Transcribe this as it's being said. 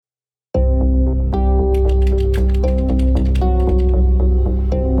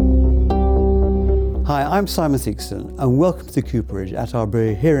Hi, I'm Simon Theakston and welcome to the Cooperage at our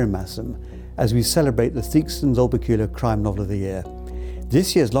brewery here in Massam as we celebrate the Theakston's Old Peculier Crime Novel of the Year.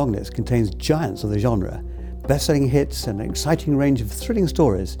 This year's Longlist contains giants of the genre, best-selling hits and an exciting range of thrilling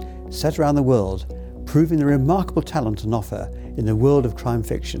stories set around the world, proving the remarkable talent on offer in the world of crime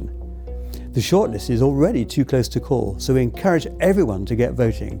fiction. The shortlist is already too close to call, so we encourage everyone to get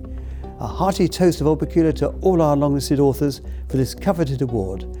voting. A hearty toast of Old Peculier to all our longlisted authors for this coveted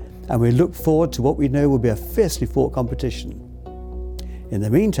award, and we look forward to what we know will be a fiercely fought competition. In the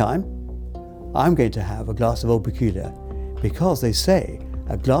meantime, I'm going to have a glass of Old Peculier because they say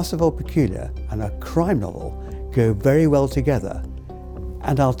a glass of Old Peculier and a crime novel go very well together.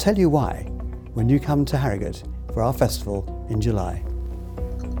 And I'll tell you why when you come to Harrogate for our festival in July.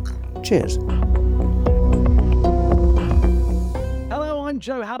 Cheers. Hello, I'm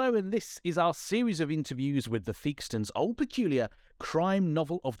Joe Haddo, and this is our series of interviews with the Theakston's Old Peculier Crime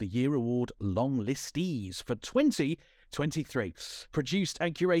Novel of the Year Award longlistees for 2023. Produced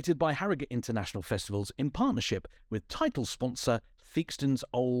and curated by Harrogate International Festivals in partnership with title sponsor Theakston's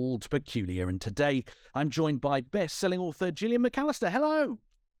Old Peculier. And today I'm joined by best-selling author Gillian McAllister. Hello.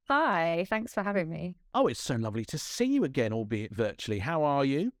 Hi, thanks for having me. Oh, it's so lovely to see you again, albeit virtually. How are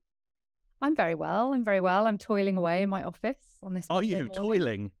you? I'm very well. I'm toiling away in my office on this. Are you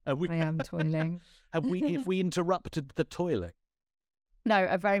toiling? I am toiling. Have we interrupted the toiling? No,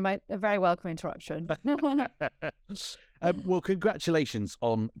 a very welcome interruption. Well, congratulations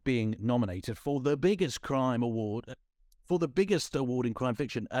on being nominated for the biggest crime award, for the biggest award in crime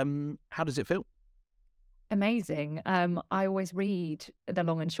fiction. How does it feel? Amazing. I always read the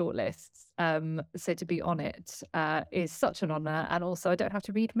long and short lists, so to be on it is such an honour, and also I don't have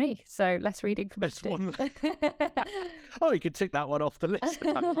to read me, so less reading for Best one. Oh, you could tick that one off the list.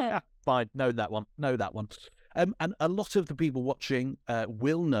 Fine, know that one. And a lot of the people watching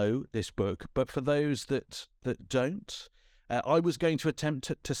will know this book, but for those that don't, I was going to attempt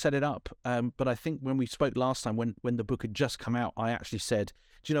to set it up, but I think when we spoke last time, when the book had just come out, I actually said,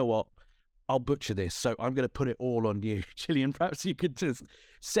 do you know what? I'll butcher this, so I'm going to put it all on you. Gillian, perhaps you could just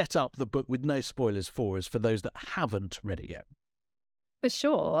set up the book with no spoilers for us, for those that haven't read it yet. For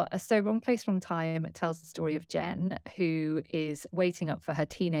sure. So Wrong Place, Wrong Time tells the story of Jen, who is waiting up for her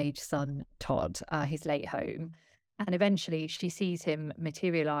teenage son, Todd. He's late home. And eventually she sees him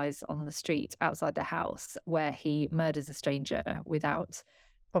materialise on the street outside the house where he murders a stranger without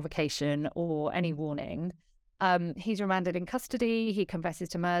provocation or any warning. He's remanded in custody. He confesses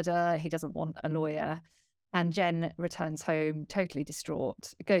to murder. He doesn't want a lawyer. And Jen returns home totally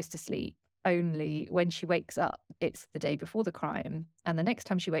distraught, goes to sleep. Only when she wakes up, it's the day before the crime. And the next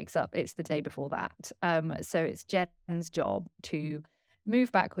time she wakes up, it's the day before that. So it's Jen's job to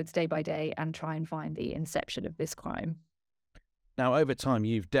move backwards day by day and try and find the inception of this crime. Now, over time,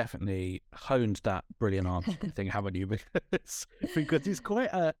 you've definitely honed that brilliant answer thing, haven't you? Because it is quite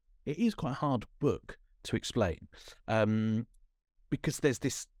a hard book to explain, because there's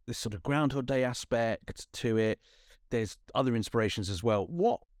this sort of Groundhog Day aspect to it. There's other inspirations as well.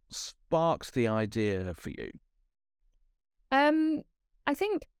 What sparked the idea for you? I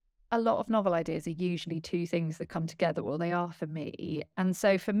think a lot of novel ideas are usually two things that come together. Well, they are for me. And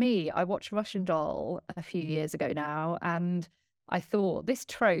so for me, I watched Russian Doll a few years ago now, and I thought this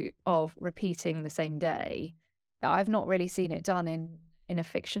trope of repeating the same day, I've not really seen it done in a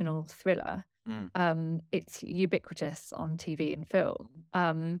fictional thriller. It's ubiquitous on TV and film.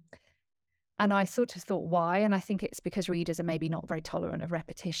 And I sort of thought, why? And I think it's because readers are maybe not very tolerant of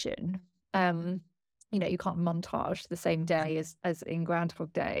repetition. You can't montage the same day as in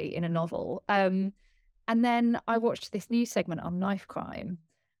Groundhog Day in a novel. And then I watched this news segment on knife crime,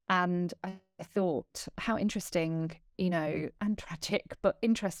 and I thought, how interesting, and tragic, but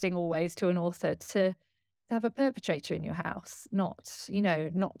interesting always to an author to have a perpetrator in your house, not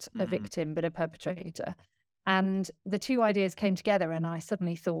a victim, but a perpetrator. And the two ideas came together, and I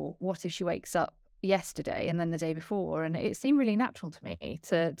suddenly thought, what if she wakes up yesterday and then the day before? And it seemed really natural to me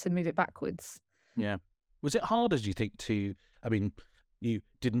to move it backwards. Yeah. Was it hard, as you think, you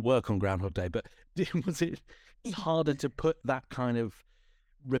didn't work on Groundhog Day, but was it harder to put that kind of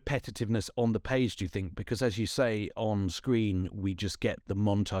repetitiveness on the page, do you think? Because as you say, on screen, we just get the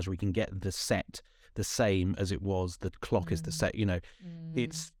montage, we can get the set the same as it was, the clock is the set,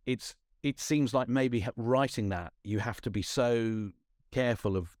 it seems like maybe writing that, you have to be so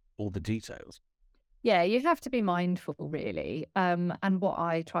careful of all the details. Yeah, you have to be mindful, really. And what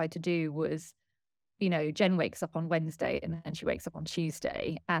I tried to do was, Jen wakes up on Wednesday and then she wakes up on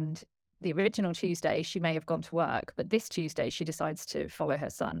Tuesday. And the original Tuesday, she may have gone to work, but this Tuesday, she decides to follow her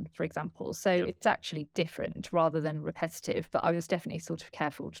son, for example. So it's actually different rather than repetitive. But I was definitely sort of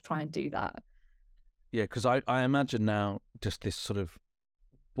careful to try and do that. Yeah, because I imagine now just this sort of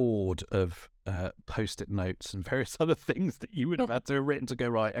board of post-it notes and various other things that you would have had to have written to go,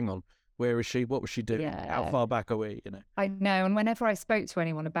 right, hang on, where is she? What was she doing? How far back are we? You know. I know. And whenever I spoke to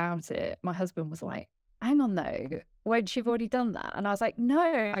anyone about it, my husband was like, hang on though, won't you've already done that? And I was like,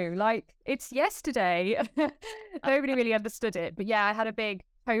 no, like it's yesterday. Nobody really understood it. But yeah, I had a big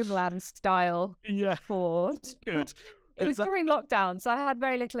Homeland style board. Good. It was during lockdown, so I had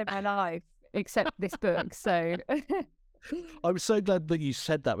very little in my life except this book. So I'm so glad that you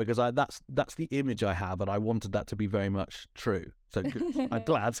said that, because that's the image I have, and I wanted that to be very much true. So good. I'm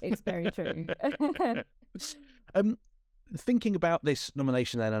glad. It's very true. Thinking about this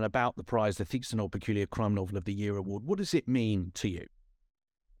nomination then, and about the prize, the Theakston Old Peculier Crime Novel of the Year Award, what does it mean to you?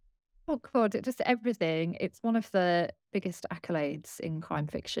 Oh God, it just everything. It's one of the biggest accolades in crime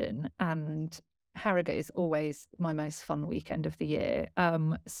fiction, and Harrogate is always my most fun weekend of the year.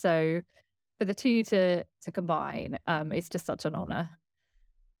 So for the two to combine, it's just such an honour.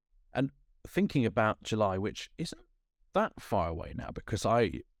 And thinking about July, which isn't that far away now, because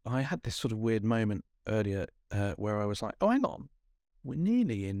I had this sort of weird moment earlier where I was like, oh, hang on, we're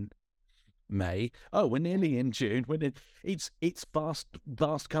nearly in May. Oh, we're nearly in June. It's fast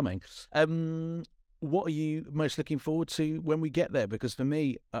coming. What are you most looking forward to when we get there? Because for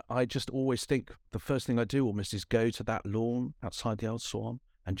me, I just always think the first thing I do almost is go to that lawn outside the Old Swan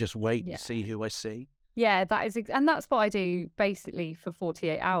and just wait to see who I see. Yeah, that is, and that's what I do basically for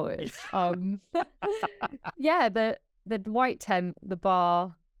 48 hours. Yeah, the white tent, the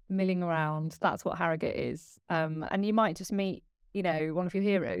bar, milling around, that's what Harrogate is. And you might just meet, one of your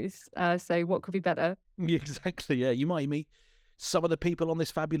heroes. So what could be better? Exactly, yeah. You might meet some of the people on this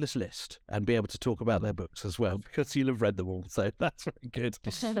fabulous list and be able to talk about their books as well, because you'll have read them all. So that's very good.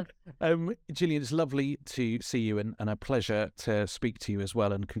 Gillian, it's lovely to see you, and a pleasure to speak to you as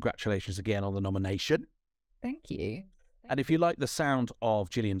well. And congratulations again on the nomination. Thank you. And if you like the sound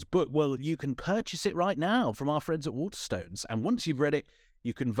of Gillian's book, well, you can purchase it right now from our friends at Waterstones. And once you've read it,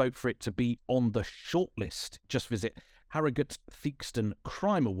 you can vote for it to be on the shortlist. Just visit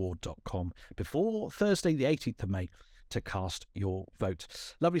harrogatetheakstoncrimeaward.com before Thursday, the 18th of May, to cast your vote.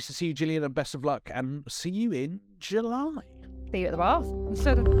 Lovely to see you, Gillian, and best of luck, and see you in July. See you at the bar.